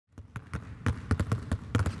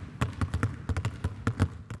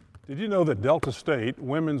Did you know that Delta State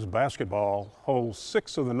women's basketball holds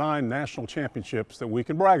 6 of the 9 national championships that we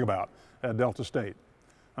can brag about at Delta State?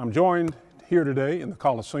 I'm joined here today in the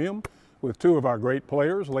Coliseum with 2 of our great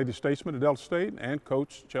players, Lady Statesmen at Delta State and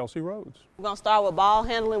Coach Chelsea Rhodes. We're going to start with ball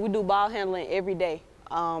handling. We do ball handling every day.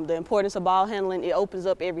 The importance of ball handling, it opens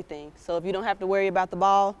up everything. So if you don't have to worry about the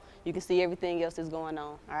ball, you can see everything else that's going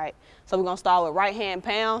on, all right? So we're going to start with right hand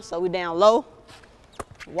pound. So we're down low,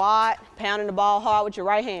 wide, pounding the ball hard with your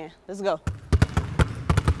right hand. Let's go.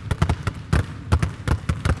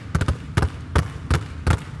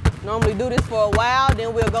 Normally do this for a while,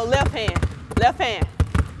 then we'll go left hand, left hand.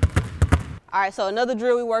 All right, so another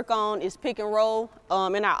drill we work on is pick and roll.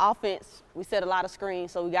 In our offense, we set a lot of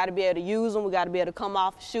screens, so we got to be able to use them. We got to be able to come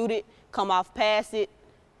off, shoot it, come off, pass it,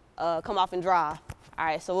 come off and drive. All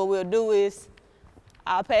right, so what we'll do is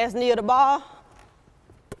I'll pass Nia the ball.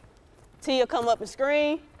 Tia come up and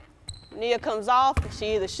screen. Nia comes off.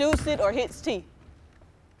 She either shoots it or hits T.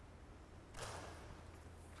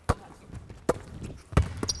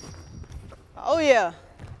 Oh, yeah.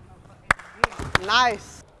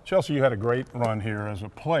 Nice. Chelsea, you had a great run here as a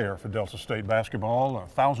player for Delta State basketball, a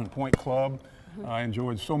 1,000-point club. I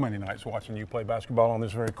enjoyed so many nights watching you play basketball on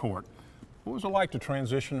this very court. What was it like to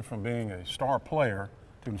transition from being a star player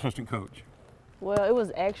to an assistant coach? Well, it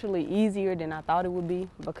was actually easier than I thought it would be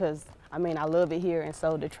because, I mean, I love it here, and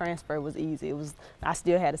so the transfer was easy. I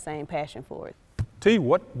still had the same passion for it. T,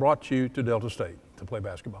 what brought you to Delta State to play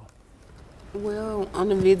basketball? Well, on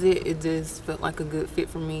the visit, it just felt like a good fit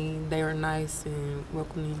for me. They were nice and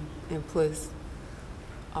welcoming, and plus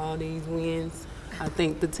all these wins, I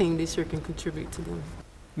think the team this year can contribute to them.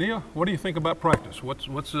 Nia, what do you think about practice? What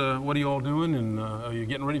are you all doing, and are you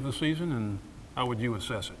getting ready for the season, and how would you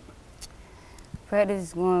assess it? Practice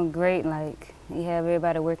is going great. Like, you have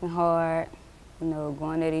everybody working hard, you know,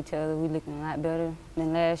 going at each other. We looking a lot better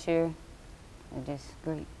than last year. It's just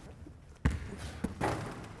great.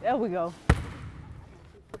 There we go.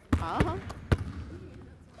 Uh-huh.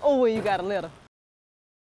 Oh, well, you got a letter.